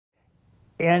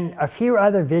In a few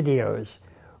other videos,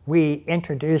 we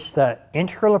introduced the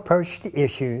integral approach to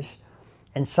issues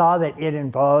and saw that it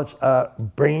involves a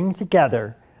bringing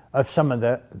together of some of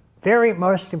the very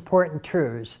most important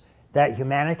truths that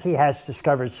humanity has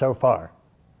discovered so far.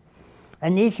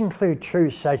 And these include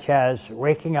truths such as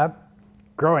waking up,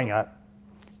 growing up,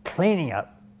 cleaning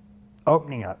up,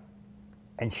 opening up,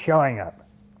 and showing up.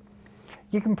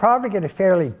 You can probably get a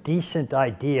fairly decent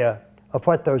idea of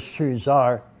what those truths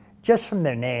are just from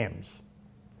their names.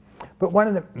 But one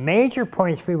of the major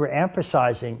points we were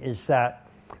emphasizing is that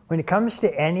when it comes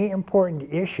to any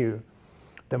important issue,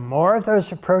 the more of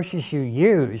those approaches you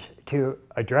use to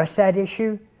address that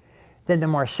issue, then the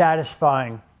more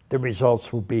satisfying the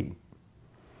results will be.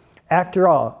 After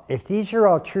all, if these are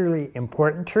all truly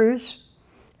important truths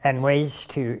and ways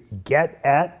to get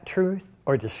at truth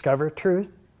or discover truth,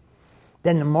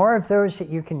 then the more of those that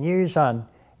you can use on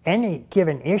any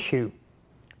given issue,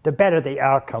 the better the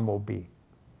outcome will be.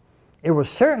 It will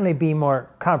certainly be more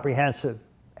comprehensive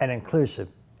and inclusive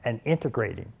and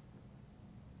integrating.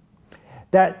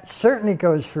 That certainly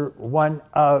goes for one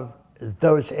of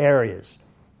those areas,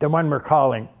 the one we're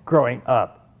calling growing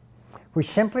up, which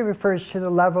simply refers to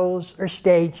the levels or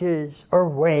stages or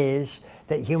ways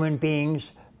that human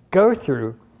beings go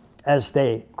through as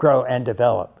they grow and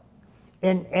develop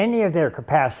in any of their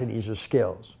capacities or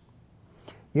skills.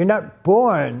 You're not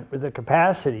born with the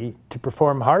capacity to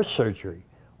perform heart surgery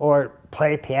or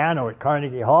play piano at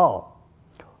Carnegie Hall,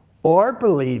 or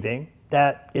believing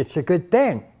that it's a good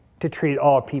thing to treat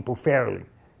all people fairly,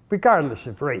 regardless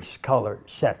of race, color,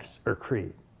 sex, or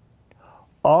creed.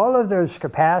 All of those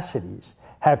capacities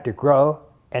have to grow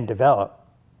and develop.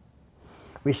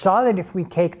 We saw that if we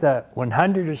take the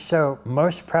 100 or so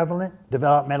most prevalent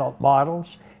developmental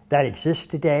models that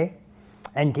exist today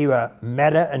and do a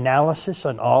meta-analysis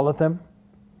on all of them,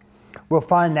 we'll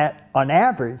find that on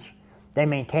average, they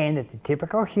maintain that the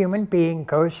typical human being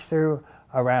goes through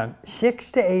around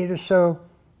 6 to 8 or so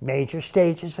major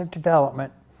stages of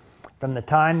development from the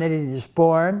time that it is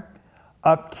born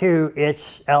up to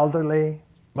its elderly,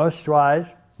 most wise,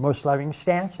 most loving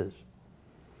stances.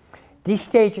 These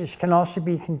stages can also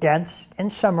be condensed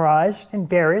and summarized in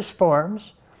various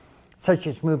forms, such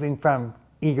as moving from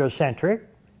egocentric,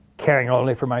 caring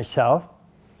only for myself,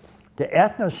 to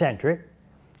ethnocentric,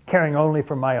 caring only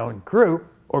for my own group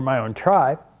or my own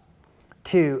tribe,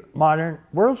 to modern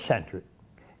world-centric,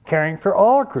 caring for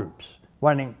all groups,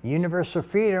 wanting universal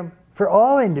freedom for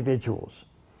all individuals,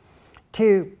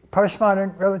 to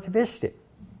postmodern relativistic,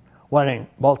 wanting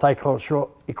multicultural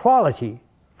equality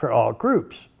for all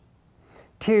groups,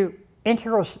 to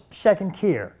integral second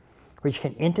tier, which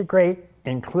can integrate,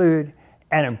 include,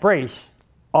 and embrace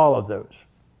all of those.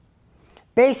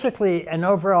 Basically, an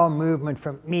overall movement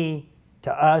from me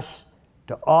to us,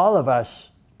 to all of us,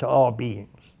 to all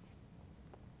beings.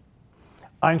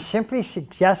 I'm simply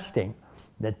suggesting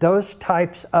that those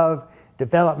types of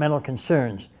developmental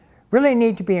concerns really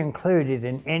need to be included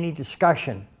in any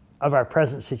discussion of our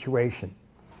present situation,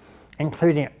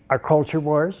 including our culture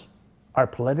wars, our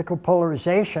political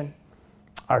polarization,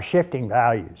 our shifting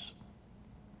values.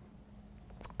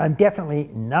 I'm definitely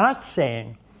not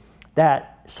saying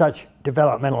that such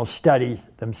developmental studies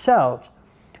themselves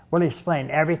will explain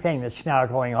everything that's now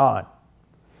going on.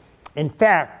 In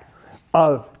fact,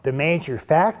 of the major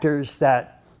factors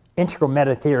that integral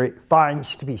meta theory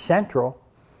finds to be central,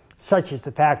 such as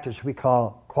the factors we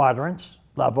call quadrants,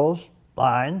 levels,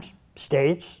 lines,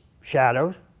 states,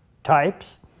 shadows,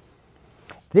 types,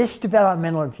 this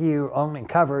developmental view only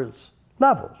covers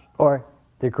levels, or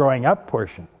the growing up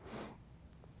portion.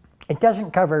 It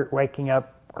doesn't cover waking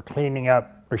up, or cleaning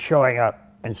up, or showing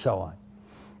up, and so on.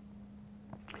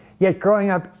 Yet growing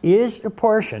up is a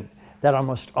portion that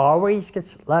almost always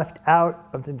gets left out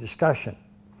of the discussion.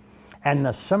 And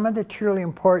thus some of the truly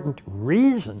important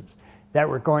reasons that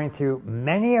we're going through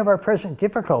many of our present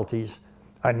difficulties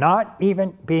are not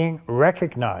even being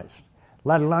recognized,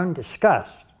 let alone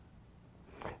discussed.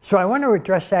 So I want to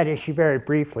address that issue very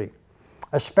briefly,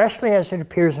 especially as it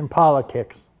appears in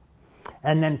politics,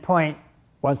 and then point,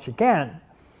 once again,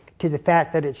 to the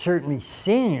fact that it certainly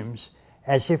seems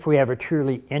as if we have a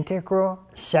truly integral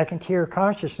second-tier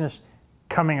consciousness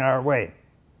coming our way.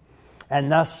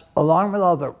 And thus, along with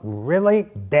all the really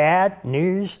bad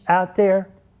news out there,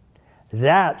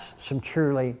 that's some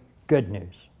truly good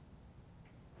news.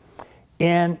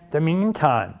 In the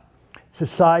meantime,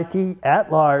 society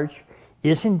at large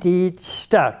is indeed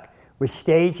stuck with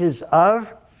stages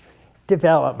of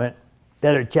development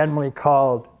that are generally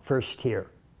called first tier.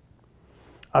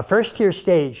 A first tier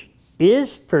stage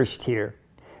is first tier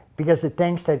because it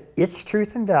thinks that its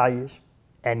truth and values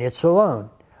and its alone,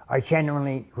 are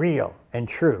genuinely real and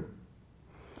true.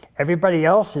 Everybody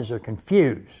else's are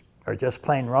confused or just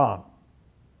plain wrong.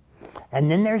 And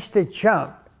then there's the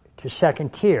jump to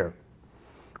second tier,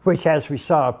 which, as we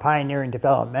saw, a pioneering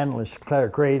developmentalist, Clare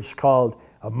Graves, called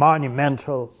a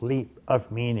monumental leap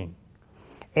of meaning.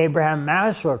 Abraham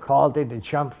Maslow called it a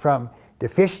jump from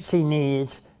deficiency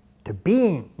needs to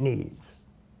being needs.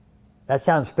 That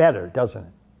sounds better, doesn't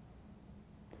it?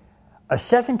 A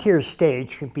second tier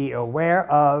stage can be aware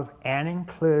of and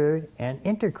include and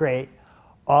integrate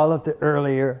all of the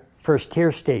earlier first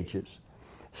tier stages.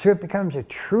 So it becomes a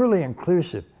truly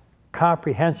inclusive,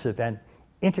 comprehensive, and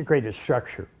integrated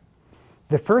structure.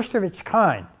 The first of its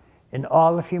kind in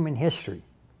all of human history.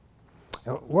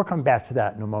 We'll come back to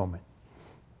that in a moment.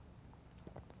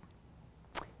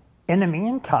 In the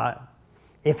meantime,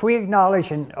 if we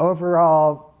acknowledge an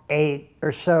overall 8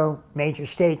 or so major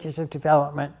stages of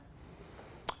development,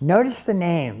 notice the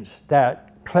names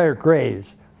that Clare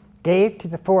Graves gave to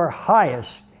the 4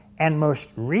 highest and most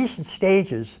recent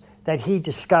stages that he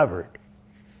discovered.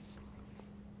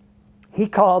 He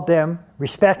called them,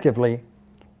 respectively,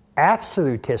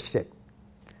 absolutistic,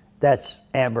 that's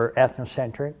amber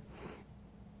ethnocentric,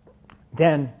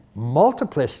 then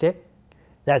multiplistic,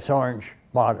 that's orange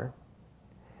modern,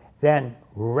 then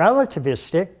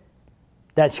relativistic,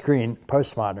 that's green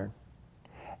postmodern,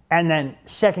 and then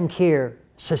second tier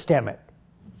systemic,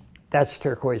 that's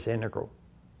turquoise integral.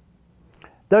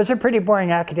 Those are pretty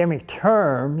boring academic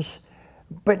terms,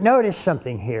 but notice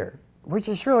something here, which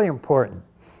is really important.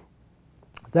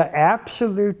 The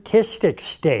absolutistic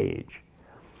stage,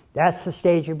 that's the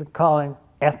stage you've been calling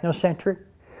ethnocentric,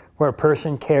 where a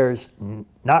person cares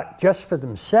not just for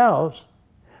themselves,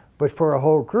 but for a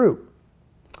whole group,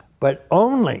 but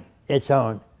only its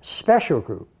own special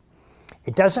group.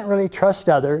 It doesn't really trust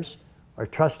others or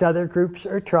trust other groups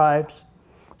or tribes,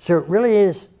 so it really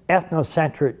is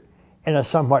ethnocentric in a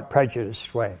somewhat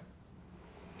prejudiced way.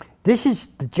 This is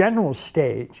the general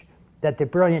stage that the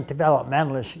brilliant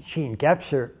developmentalist Jean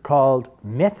Gebser called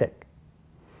mythic,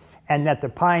 and that the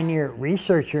pioneer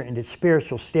researcher into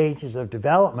spiritual stages of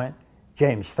development,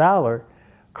 James Fowler,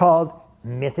 called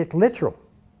mythic literal.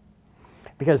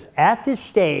 Because at this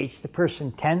stage, the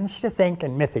person tends to think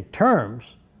in mythic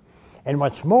terms, and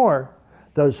what's more,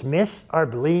 those myths are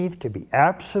believed to be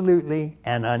absolutely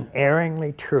and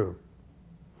unerringly true.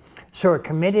 So a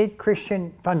committed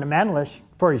Christian fundamentalist,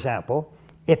 for example,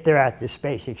 if they're at this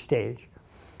basic stage,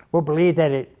 will believe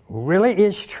that it really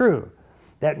is true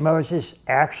that Moses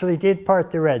actually did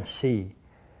part the Red Sea,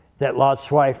 that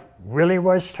Lot's wife really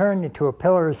was turned into a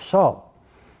pillar of salt,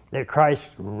 that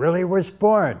Christ really was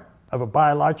born of a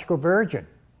biological virgin,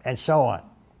 and so on.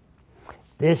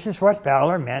 This is what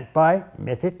Fowler meant by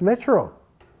mythic literal.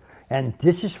 And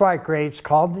this is why Graves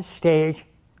called this stage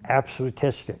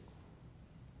absolutistic.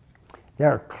 There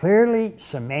are clearly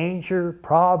some major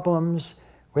problems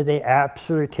with the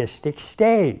absolutistic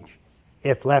stage,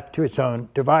 if left to its own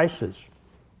devices.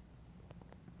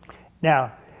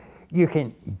 Now, you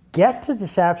can get to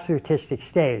this absolutistic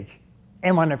stage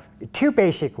in one of 2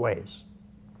 basic ways.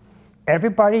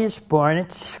 Everybody is born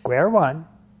at square one,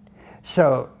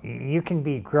 so you can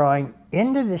be growing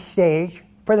into this stage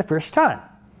for the first time.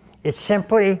 It's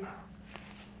simply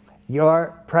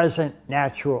your present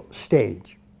natural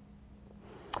stage.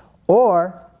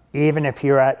 Or, even if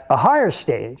you're at a higher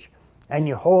stage and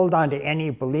you hold on to any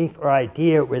belief or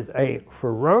idea with a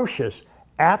ferocious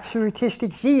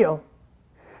absolutistic zeal,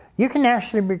 you can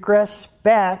actually regress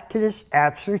back to this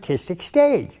absolutistic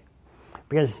stage,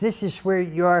 because this is where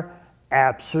your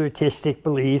absolutistic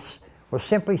beliefs will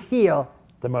simply feel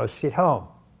the most at home.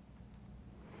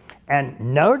 And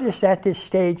notice that this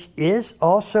stage is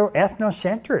also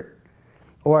ethnocentric,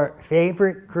 or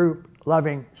favorite group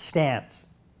loving stance.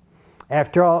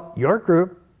 After all, your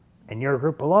group, and your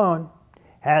group alone,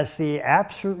 has the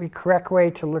absolutely correct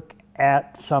way to look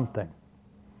at something.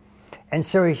 And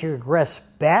so as you regress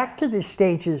back to this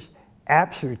stage's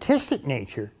absolutistic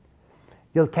nature,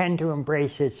 you'll tend to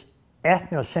embrace its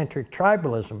ethnocentric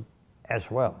tribalism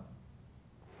as well.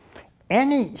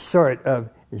 Any sort of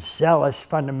zealous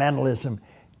fundamentalism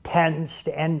tends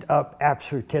to end up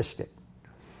absolutistic.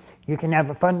 You can have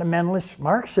a fundamentalist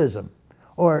Marxism,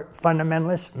 or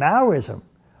fundamentalist Maoism,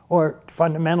 or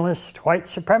fundamentalist white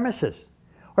supremacists,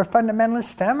 or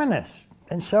fundamentalist feminists,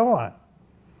 and so on.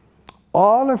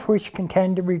 All of which can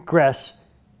tend to regress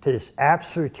to this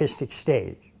absolutistic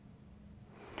stage.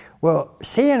 We'll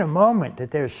see in a moment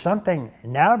that there's something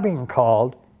now being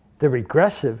called the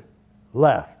regressive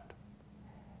left.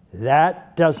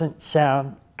 That doesn't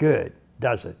sound good,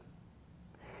 does it?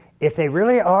 If they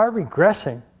really are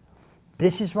regressing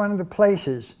this is one of the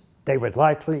places they would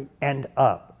likely end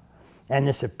up. And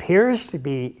this appears to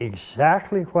be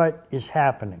exactly what is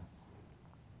happening.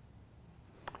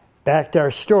 Back to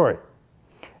our story.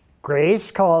 Graves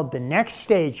called the next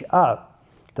stage up,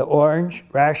 the Orange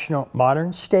Rational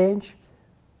Modern stage,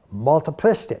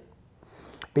 multiplistic,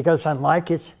 because unlike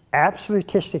its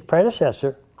absolutistic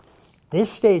predecessor,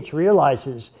 this stage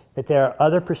realizes that there are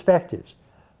other perspectives,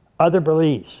 other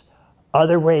beliefs,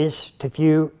 other ways to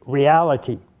view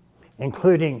reality,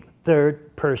 including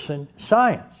third-person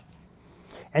science.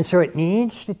 And so it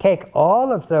needs to take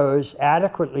all of those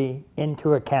adequately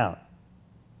into account.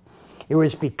 It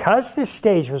was because this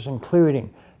stage was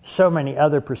including so many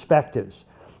other perspectives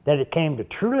that it came to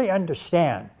truly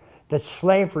understand that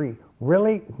slavery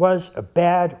really was a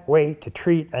bad way to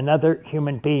treat another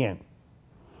human being.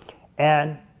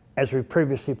 And as we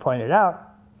previously pointed out,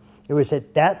 it was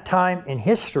at that time in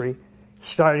history,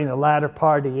 starting the latter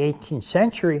part of the 18th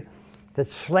century, that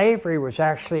slavery was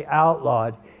actually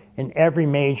outlawed in every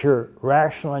major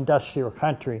rational industrial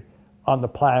country on the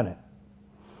planet.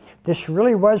 This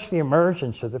really was the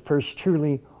emergence of the first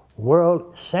truly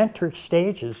world-centric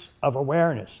stages of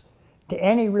awareness to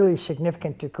any really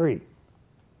significant degree.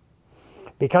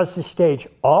 Because the stage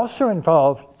also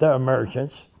involved the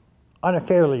emergence, on a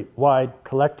fairly wide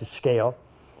collective scale,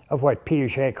 of what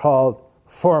Piaget called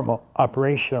formal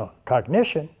operational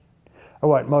cognition, or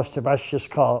what most of us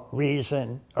just call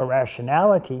reason or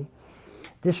rationality,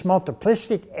 this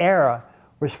multiplistic era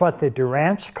was what the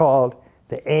Durants called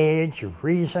the age of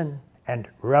reason and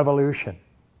revolution.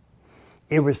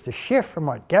 It was the shift from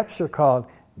what Gebser called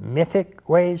mythic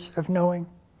ways of knowing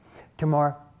to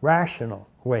more rational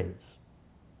ways.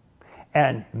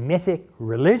 And mythic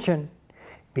religion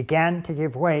began to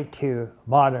give way to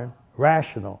modern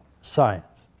rational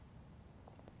science.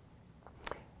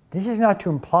 This is not to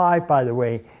imply, by the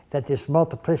way, that this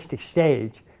multiplistic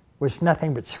stage was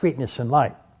nothing but sweetness and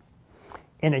light.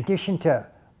 In addition to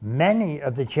many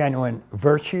of the genuine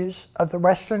virtues of the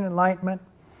Western Enlightenment,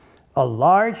 a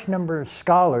large number of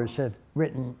scholars have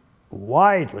written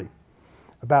widely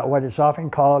about what is often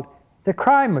called the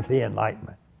crime of the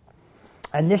Enlightenment.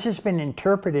 And this has been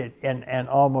interpreted in an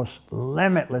almost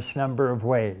limitless number of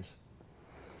ways.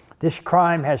 This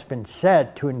crime has been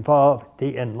said to involve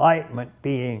the Enlightenment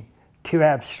being too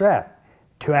abstract,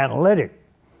 too analytic,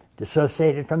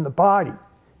 dissociated from the body,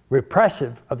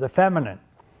 repressive of the feminine,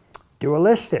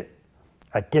 dualistic,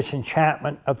 a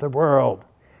disenchantment of the world,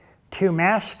 too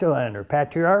masculine or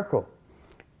patriarchal,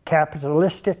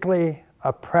 capitalistically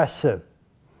oppressive,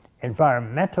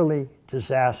 environmentally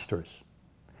disastrous.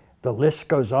 The list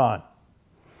goes on.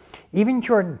 Even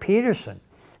Jordan Peterson,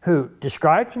 who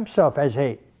describes himself as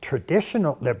a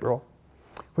traditional liberal,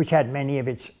 which had many of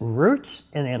its roots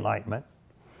in the Enlightenment,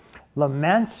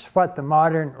 laments what the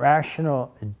modern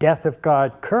rational death of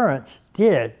God currents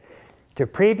did to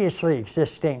previously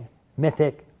existing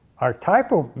mythic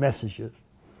archetypal messages,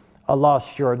 a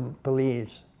loss Jordan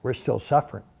believes we're still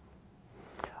suffering.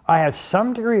 I have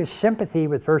some degree of sympathy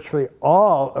with virtually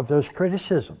all of those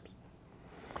criticisms.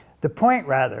 The point,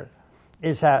 rather,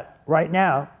 is that right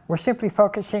now we're simply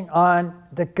focusing on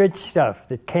the good stuff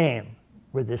that came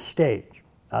with this stage,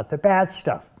 not the bad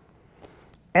stuff.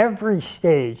 Every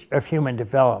stage of human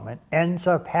development ends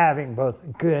up having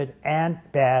both good and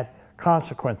bad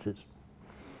consequences.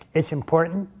 It's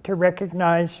important to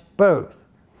recognize both.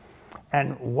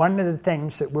 And one of the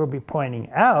things that we'll be pointing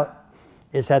out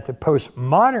is that the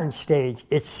postmodern stage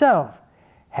itself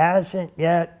hasn't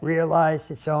yet realized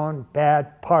its own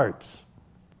bad parts.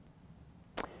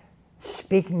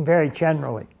 Speaking very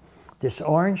generally, this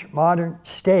orange modern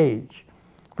stage,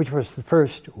 which was the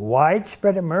first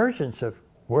widespread emergence of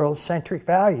world-centric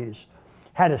values,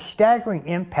 had a staggering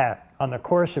impact on the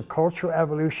course of cultural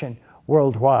evolution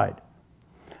worldwide.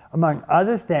 Among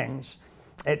other things,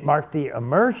 it marked the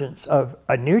emergence of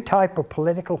a new type of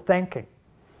political thinking,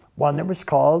 one that was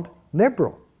called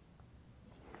liberal.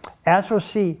 As we'll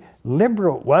see,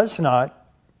 liberal is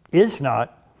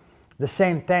not the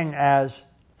same thing as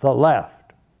the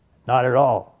left, not at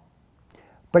all.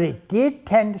 But it did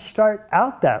tend to start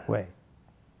out that way.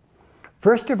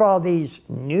 First of all, these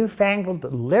newfangled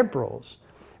liberals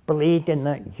believed in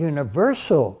the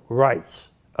universal rights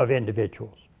of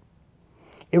individuals.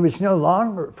 It was no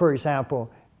longer, for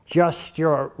example, just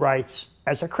your rights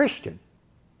as a Christian.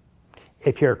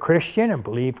 If you're a Christian and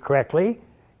believe correctly,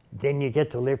 then you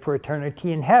get to live for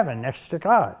eternity in heaven next to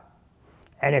God.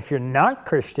 And if you're not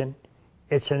Christian,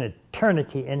 it's an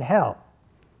eternity in hell.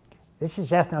 This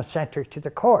is ethnocentric to the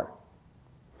core.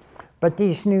 But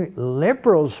these new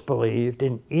liberals believed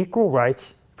in equal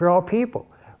rights for all people,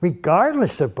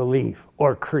 regardless of belief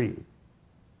or creed.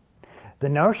 The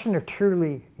notion of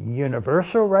truly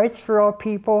universal rights for all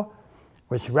people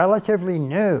was relatively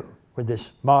new with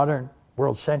this modern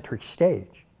world-centric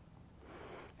stage.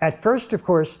 At first, of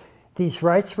course, these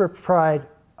rights were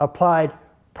applied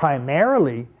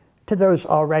primarily to those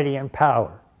already in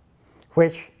power,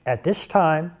 which at this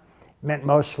time meant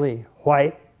mostly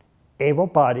white,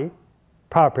 able-bodied,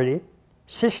 property,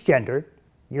 cisgendered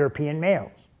European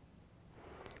males.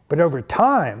 But over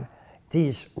time,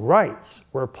 these rights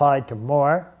were applied to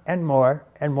more and more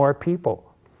and more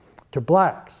people, to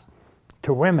blacks,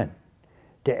 to women,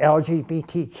 to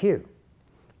LGBTQ,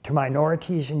 to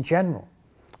minorities in general,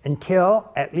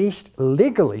 until, at least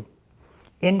legally,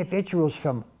 individuals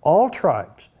from all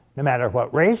tribes, no matter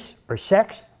what race or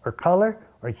sex or color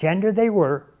or gender they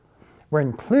were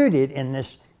included in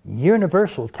this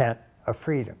universal tent of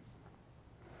freedom.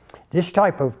 This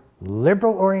type of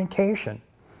liberal orientation,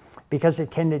 because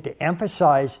it tended to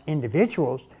emphasize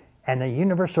individuals and their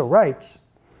universal rights,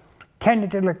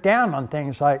 tended to look down on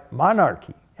things like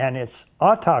monarchy and its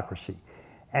autocracy,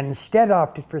 and instead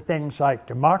opted for things like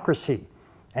democracy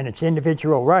and its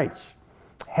individual rights,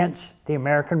 hence the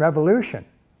American Revolution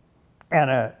and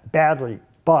a badly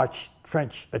botched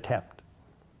French attempt.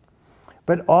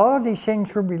 But all of these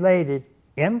things were related,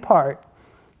 in part,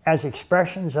 as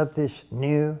expressions of this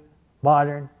new,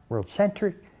 modern,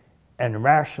 world-centric, and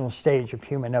rational stage of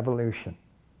human evolution.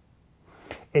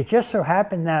 It just so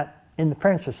happened that in the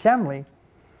French Assembly,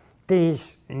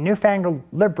 these newfangled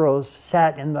liberals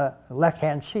sat in the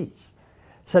left-hand seats,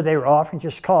 so they were often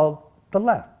just called the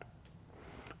left.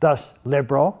 Thus,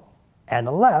 liberal and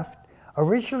the left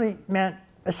originally meant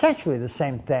essentially the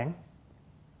same thing.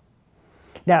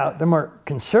 Now, the more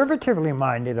conservatively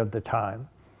minded of the time,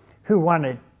 who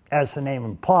wanted, as the name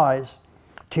implies,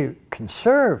 to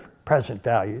conserve present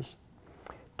values,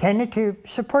 tended to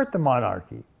support the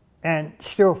monarchy and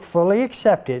still fully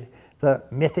accepted the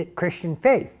mythic Christian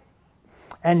faith,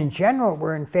 and in general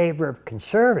were in favor of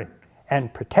conserving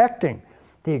and protecting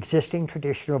the existing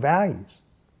traditional values.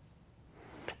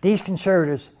 These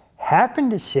conservatives happened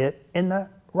to sit in the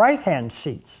right-hand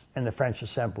seats in the French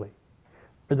Assembly,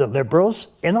 with the liberals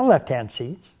in the left-hand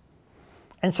seats.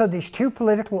 And so these two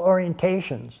political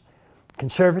orientations,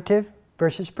 conservative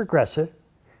versus progressive,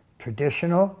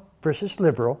 traditional versus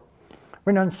liberal,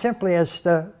 were known simply as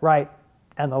the right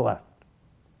and the left.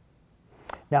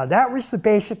 Now, that was the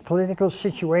basic political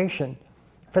situation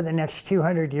for the next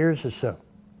 200 years or so,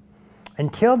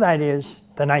 until, that is,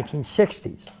 the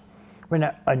 1960s, when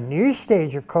a new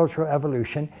stage of cultural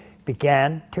evolution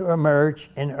began to emerge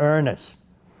in earnest,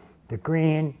 the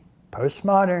green,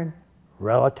 postmodern,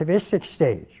 relativistic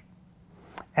stage.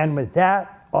 And with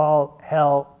that, all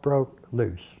hell broke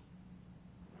loose.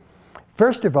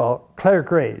 First of all, Clare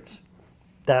Graves,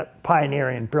 that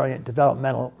pioneering and brilliant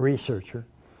developmental researcher,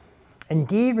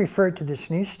 indeed referred to this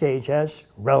new stage as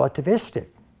relativistic.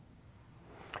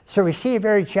 So we see a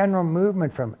very general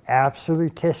movement from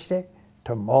absolutistic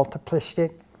to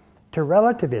multiplistic to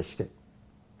relativistic,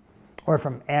 or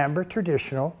from amber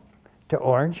traditional to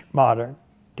orange modern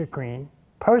to green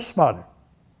postmodern.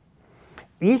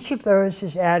 Each of those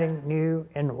is adding new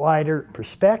and wider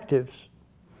perspectives,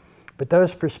 but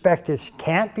those perspectives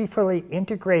can't be fully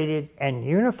integrated and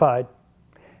unified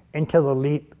until the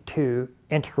leap to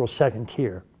integral second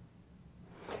tier.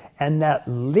 And that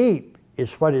leap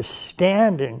is what is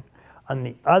standing on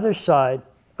the other side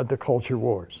of the culture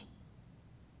wars.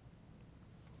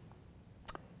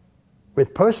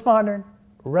 With postmodern,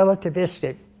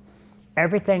 relativistic,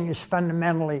 everything is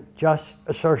fundamentally just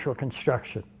a social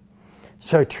construction.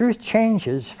 So truth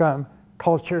changes from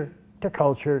culture to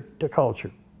culture to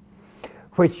culture,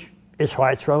 which is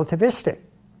why it's relativistic.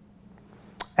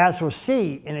 As we'll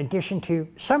see, in addition to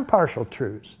some partial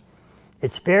truths,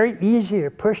 it's very easy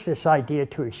to push this idea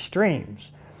to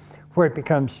extremes, where it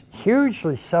becomes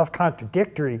hugely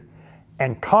self-contradictory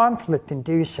and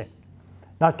conflict-inducing,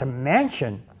 not to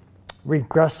mention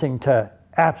regressing to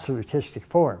absolutistic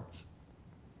forms.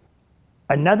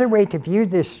 Another way to view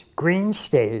this green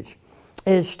stage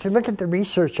is to look at the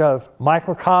research of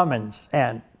Michael Commons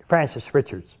and Francis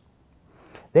Richards.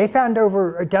 They found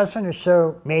over a dozen or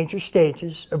so major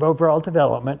stages of overall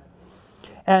development,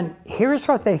 and here's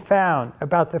what they found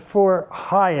about the four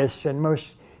highest and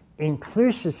most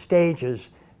inclusive stages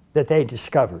that they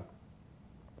discovered.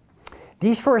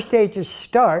 These four stages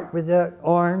start with the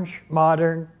orange,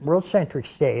 modern, world-centric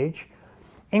stage,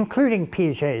 including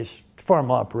Piaget's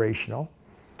formal operational,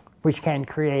 which can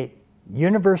create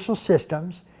universal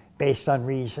systems based on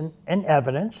reason and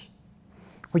evidence,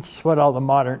 which is what all the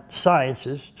modern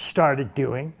sciences started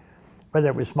doing whether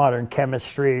it was modern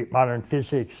chemistry, modern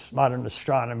physics, modern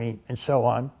astronomy, and so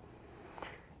on.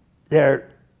 There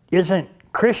isn't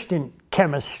Christian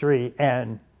chemistry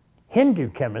and Hindu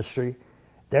chemistry.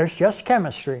 There's just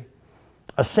chemistry,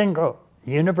 a single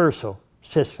universal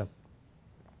system.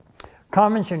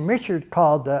 Commons and Richard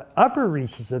called the upper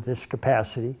reaches of this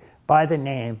capacity by the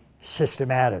name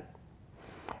systematic.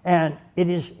 And it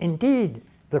is indeed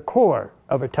the core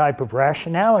of a type of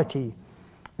rationality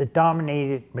that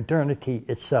dominated modernity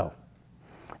itself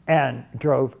and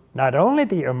drove not only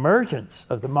the emergence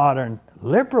of the modern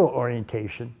liberal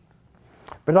orientation,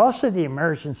 but also the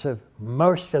emergence of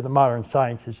most of the modern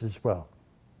sciences as well.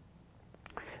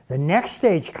 The next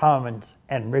stage Commons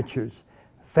and Richards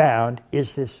found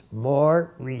is this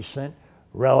more recent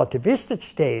relativistic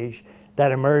stage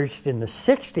that emerged in the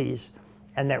 60s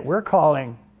and that we're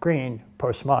calling green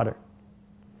postmodern.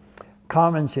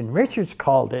 Commons and Richards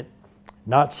called it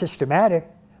not systematic,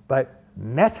 but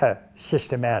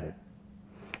meta-systematic,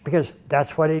 because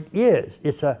that's what it is.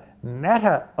 It's a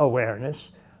meta-awareness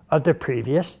of the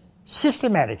previous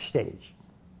systematic stage.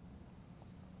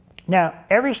 Now,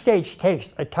 every stage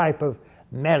takes a type of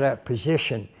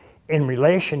meta-position in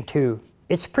relation to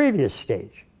its previous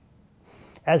stage.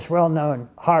 As well-known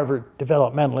Harvard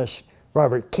developmentalist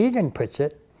Robert Kegan puts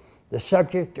it, the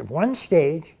subject of one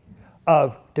stage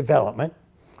of development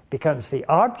becomes the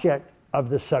object of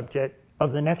the subject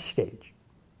of the next stage.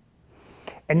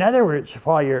 In other words,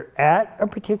 while you're at a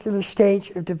particular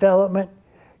stage of development,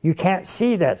 you can't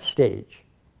see that stage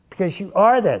because you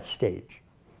are that stage.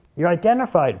 You're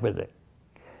identified with it.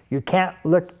 You can't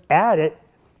look at it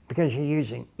because you're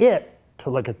using it to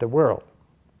look at the world.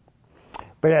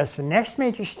 But as the next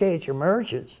major stage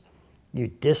emerges, you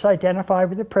disidentify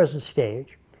with the present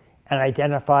stage and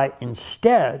identify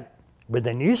instead with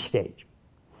the new stage.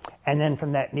 And then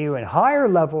from that new and higher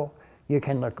level, you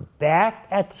can look back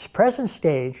at this present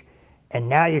stage, and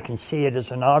now you can see it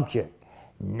as an object.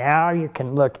 Now you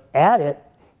can look at it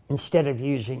instead of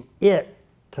using it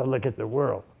to look at the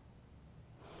world.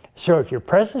 So if your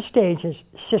present stage is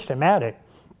systematic,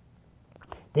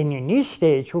 then your new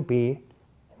stage will be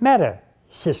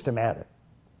meta-systematic.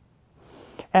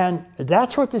 And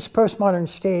that's what this postmodern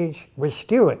stage was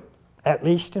doing, at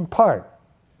least in part.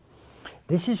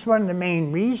 This is one of the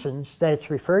main reasons that it's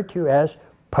referred to as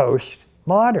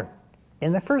postmodern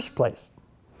in the first place.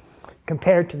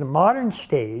 Compared to the modern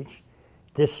stage,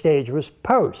 this stage was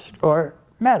post or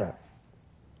meta.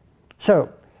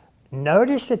 So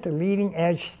notice that the leading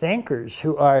edge thinkers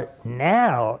who are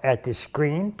now at this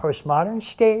green postmodern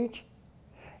stage,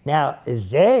 now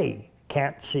they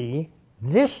can't see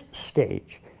this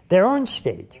stage, their own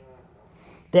stage.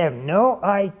 They have no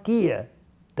idea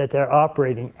that they're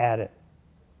operating at it.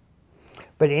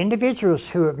 But individuals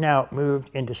who have now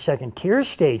moved into second tier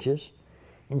stages,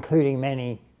 including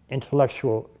many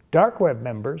intellectual dark web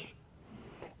members,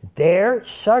 their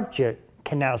subject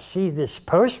can now see this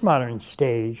postmodern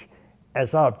stage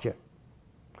as object.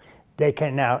 They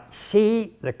can now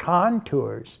see the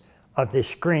contours of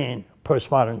this green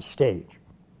postmodern stage.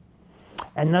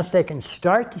 And thus they can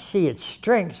start to see its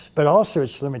strengths, but also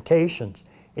its limitations,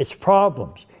 its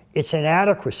problems, its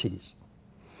inadequacies.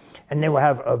 And they will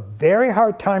have a very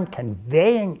hard time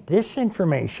conveying this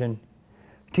information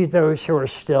to those who are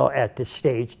still at this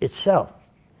stage itself.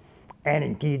 And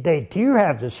indeed, they do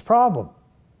have this problem,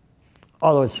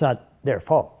 although it's not their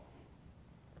fault.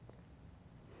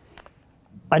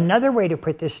 Another way to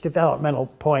put this developmental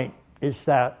point is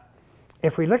that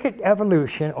if we look at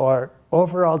evolution or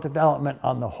overall development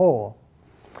on the whole,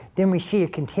 then we see a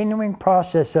continuing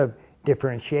process of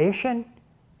differentiation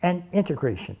and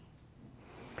integration.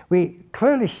 We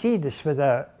clearly see this with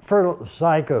a fertile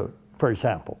zygote, for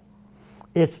example.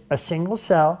 It's a single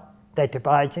cell that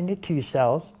divides into 2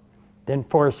 cells, then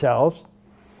 4 cells,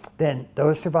 then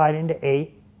those divide into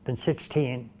 8, then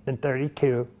 16, then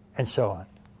 32, and so on.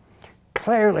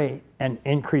 Clearly an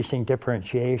increasing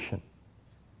differentiation.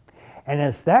 And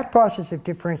as that process of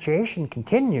differentiation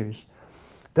continues,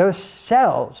 those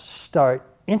cells start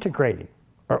integrating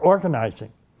or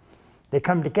organizing. They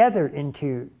come together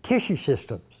into tissue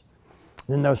systems.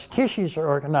 Then those tissues are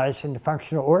organized into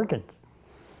functional organs.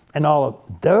 And all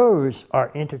of those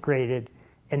are integrated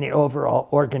in the overall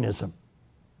organism.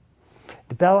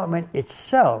 Development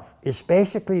itself is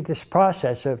basically this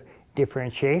process of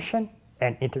differentiation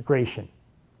and integration.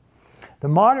 The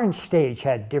modern stage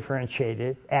had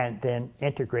differentiated and then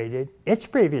integrated its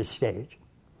previous stage.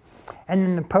 And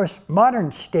then the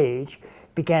postmodern stage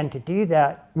began to do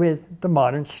that with the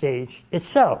modern stage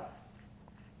itself.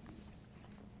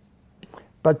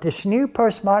 But this new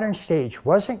postmodern stage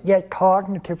wasn't yet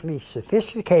cognitively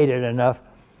sophisticated enough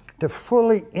to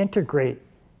fully integrate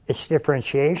its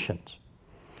differentiations.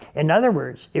 In other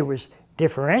words, it was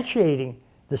differentiating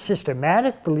the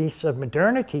systematic beliefs of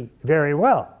modernity very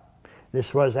well.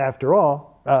 This was, after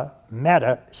all, a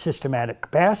meta-systematic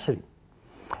capacity.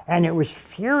 And it was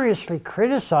furiously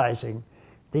criticizing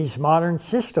these modern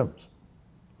systems.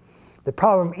 The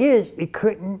problem is it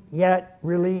couldn't yet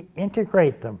really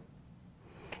integrate them.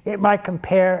 It might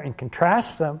compare and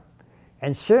contrast them,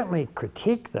 and certainly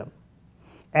critique them,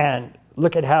 and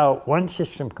look at how one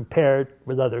system compared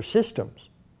with other systems.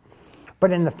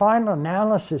 But in the final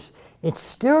analysis, it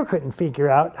still couldn't figure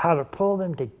out how to pull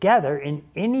them together in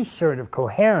any sort of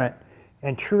coherent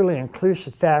and truly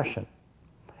inclusive fashion.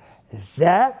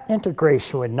 That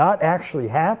integration would not actually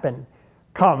happen,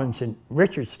 Commons and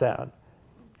Richards found,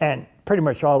 and pretty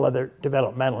much all other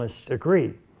developmentalists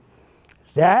agree.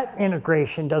 That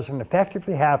integration doesn't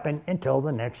effectively happen until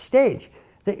the next stage,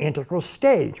 the integral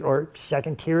stage, or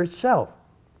second tier itself.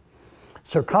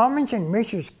 So Commons and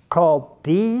Richards called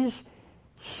these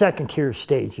second tier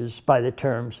stages by the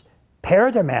terms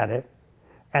paradigmatic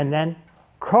and then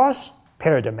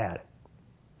cross-paradigmatic.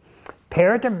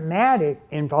 Paradigmatic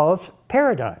involves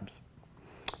paradigms,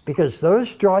 because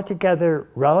those draw together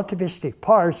relativistic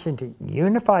parts into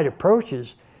unified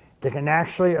approaches that can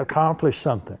actually accomplish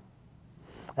something.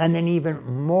 And then even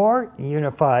more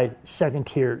unified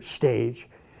second-tier stage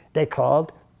they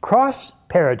called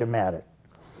cross-paradigmatic,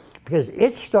 because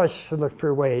it starts to look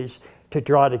for ways to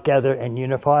draw together and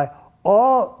unify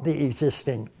all the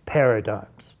existing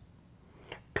paradigms.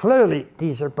 Clearly,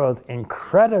 these are both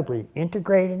incredibly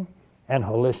integrating and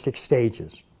holistic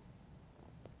stages.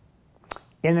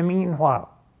 In the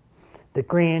meanwhile, the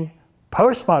green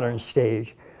postmodern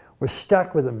stage was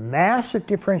stuck with a massive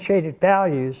differentiated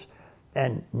values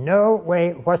and no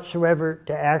way whatsoever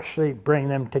to actually bring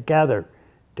them together,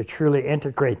 to truly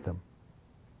integrate them.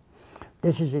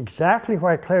 This is exactly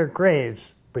why Clare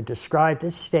Graves would describe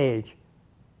this stage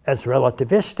as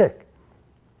relativistic.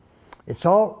 It's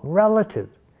all relative.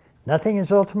 Nothing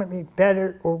is ultimately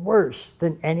better or worse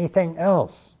than anything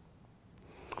else.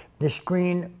 This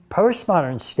green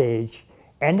postmodern stage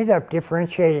ended up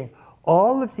differentiating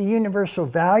all of the universal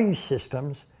value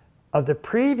systems of the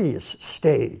previous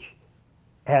stage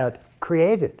had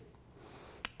created,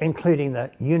 including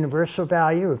the universal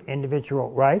value of individual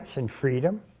rights and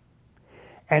freedom,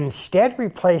 and instead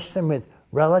replaced them with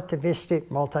relativistic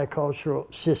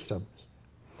multicultural systems,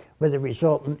 with a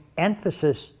resultant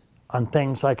emphasis on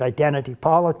things like identity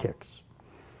politics.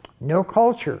 No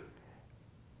culture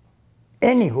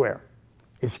anywhere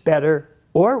is better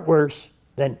or worse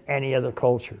than any other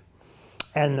culture.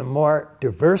 And the more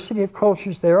diversity of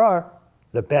cultures there are,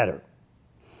 the better.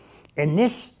 In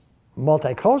this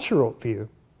multicultural view,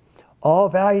 all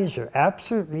values are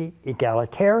absolutely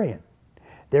egalitarian.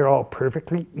 They're all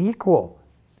perfectly equal,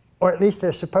 or at least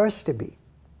they're supposed to be.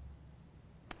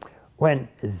 When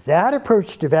that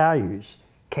approach to values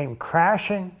came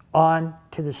crashing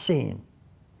onto the scene,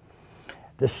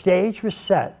 the stage was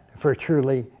set for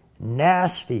truly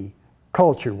nasty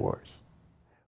culture wars.